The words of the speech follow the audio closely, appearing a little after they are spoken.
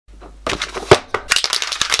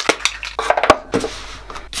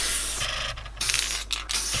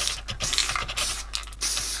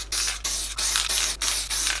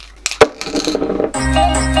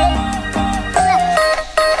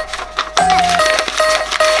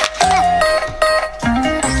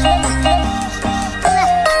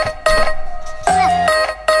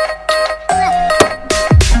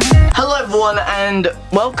and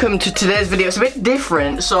welcome to today's video. It's a bit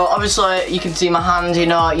different, so obviously you can see my hand, you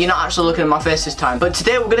know, you're not actually looking at my face this time. But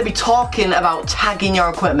today we're going to be talking about tagging your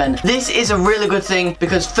equipment. This is a really good thing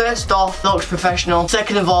because first off, it looks professional.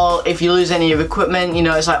 Second of all, if you lose any of your equipment, you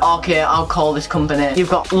know, it's like, okay, I'll call this company. You've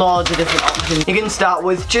got loads of different options. You can start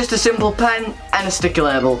with just a simple pen and a sticky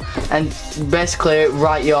label and basically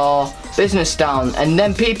write your business down, and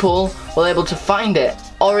then people will be able to find it,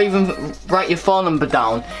 or even write your phone number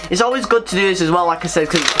down. It's always good to do this as well, like I said,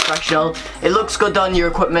 because it's professional. It looks good on your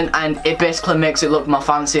equipment and it basically makes it look more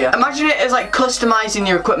fancier. Imagine it as like customizing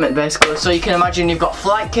your equipment basically. So you can imagine you've got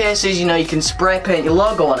flight cases, you know, you can spray paint your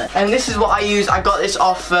logo on it. And this is what I use. I got this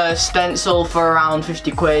off Stencil for around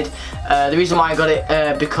 50 quid. The reason why I got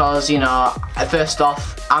it because, you know, first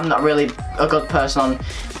off, I'm not really a good person on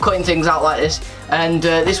cutting things out like this, and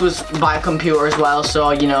this was by a computer as well,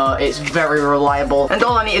 so you know it's very reliable. And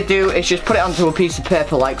all I need to do is just put it onto a piece of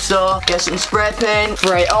paper like so, get some spray paint,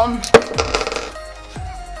 spray it on,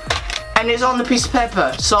 and it's on the piece of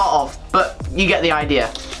paper, sort of, but you get the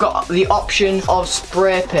idea. Got the option of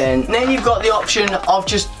spray paint, and then you've got the option of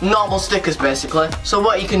just normal stickers basically. So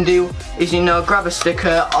what you can do is, you know, grab a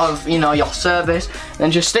sticker of, you know, your service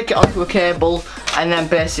and just stick it onto a cable, and then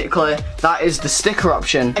basically that is the sticker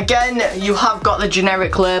option. Again, you have got the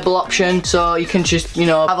generic label option, so you can just, you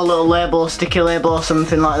know, have a little label, sticky label or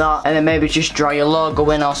something like that, and then maybe just draw your logo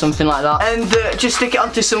in or something like that, and just stick it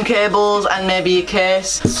onto some cables and maybe a case.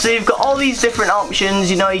 So you've got all these different options.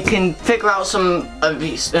 You know, you can figure out some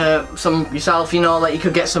yourself, you know, like you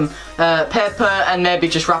could get some paper and maybe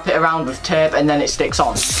just wrap it around with tape and then it sticks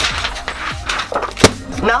on.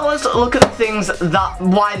 Now let's look at the things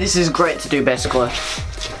why this is great to do basically.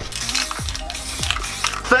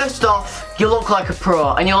 First off, you look like a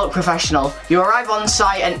pro and you look professional. You arrive on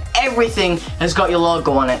site and everything has got your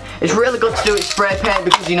logo on it. It's really good to do it spray paint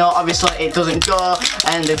because, you know, obviously it doesn't go,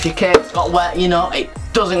 and if your cape's got wet, you know, it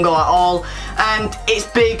doesn't go at all, and it's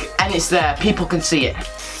big and it's there, people can see it.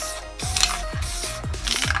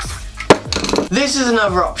 This is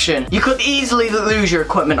another option. You could easily lose your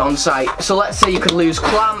equipment on site. So let's say you could lose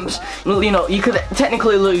clamps, you know, you could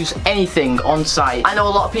technically lose anything on site. I know a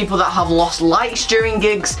lot of people that have lost lights during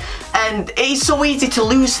gigs, and it's so easy to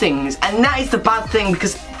lose things, and that is the bad thing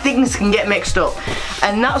because things can get mixed up.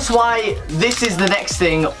 And that's why this is the next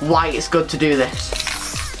thing why it's good to do this.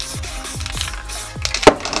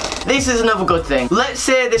 This is another good thing. Let's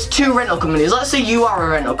say there's two rental companies. Let's say you are a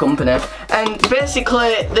rental company, and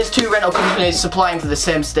basically there's two rental companies supplying for the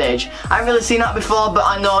same stage. I haven't really seen that before, but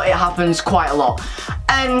I know it happens quite a lot.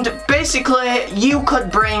 And basically you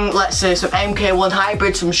could bring, let's say, some MK1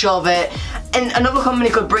 hybrids from Chauvet, and another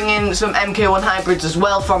company could bring in some MK1 hybrids as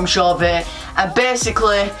well from Chauvet, and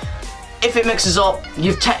basically if it mixes up,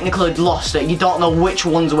 you've technically lost it. You don't know which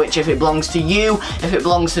one's which, if it belongs to you, if it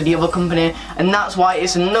belongs to the other company, and that's why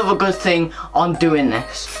it's another good thing on doing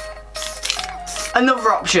this.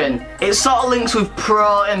 Another option, it sort of links with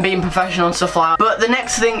pro and being professional and stuff like that, but the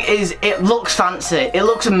next thing is it looks fancy, it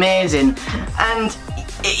looks amazing, and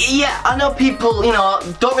yeah, I know people, you know,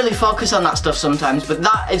 don't really focus on that stuff sometimes, but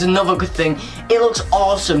that is another good thing. It looks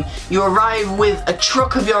awesome. You arrive with a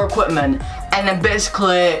truck of your equipment, and then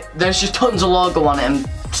basically there's just tons of logo on it and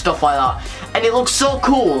stuff like that, and it looks so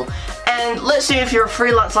cool. And let's say if you're a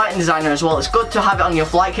freelance lighting designer as well, it's good to have it on your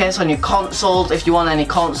flight case, on your consoles, if you want any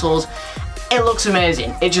consoles. It looks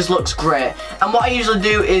amazing, it just looks great. And what I usually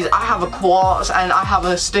do is I have a quartz and I have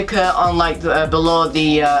a sticker on like below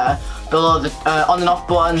the on and off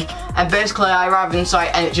button, and basically I arrive in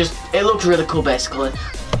site and it looks really cool basically.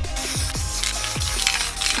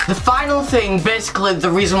 The final thing, basically the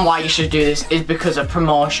reason why you should do this is because of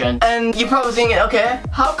promotion. And you're probably thinking, okay,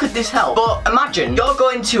 how could this help? But imagine you're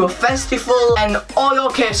going to a festival and all your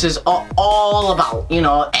cases are all about, you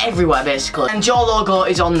know, everywhere basically, and your logo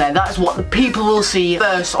is on there. That is what the people will see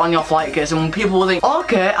first on your flight case, and people will think,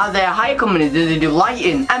 okay, are they a hire company? Do they do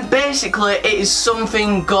lighting? And basically it is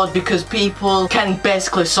something good because people can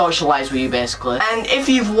basically socialize with you basically. And if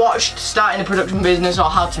you've watched Starting a Production Business or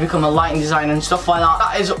How to Become a Lighting Designer and stuff like that,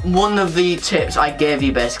 that is one of the tips I gave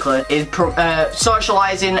you basically, is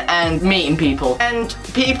socializing and meeting people. And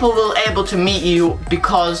people will able to meet you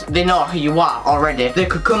because they know who you are already. They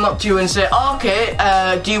could come up to you and say, oh,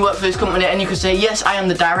 okay, do you work for this company? And you could say, yes, I am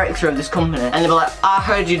the director of this company. And they'll be like, I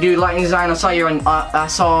heard you do lighting design, I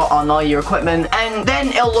saw on all your equipment. And then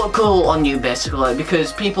it'll look cool on you basically,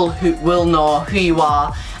 because people who will know who you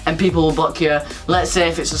are, and people will book you. Let's say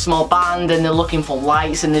if it's a small band and they're looking for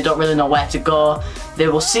lights and they don't really know where to go, they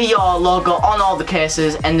will see your logo on all the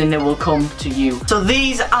cases and then they will come to you. So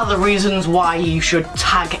these are the reasons why you should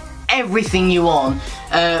tag everything you own,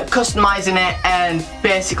 customizing it and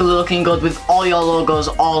basically looking good with all your logos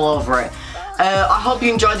all over it. I hope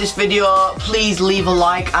you enjoyed this video. Please leave a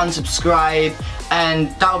like and subscribe, and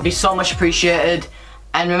that would be so much appreciated.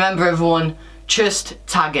 And remember everyone, just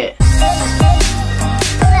tag it.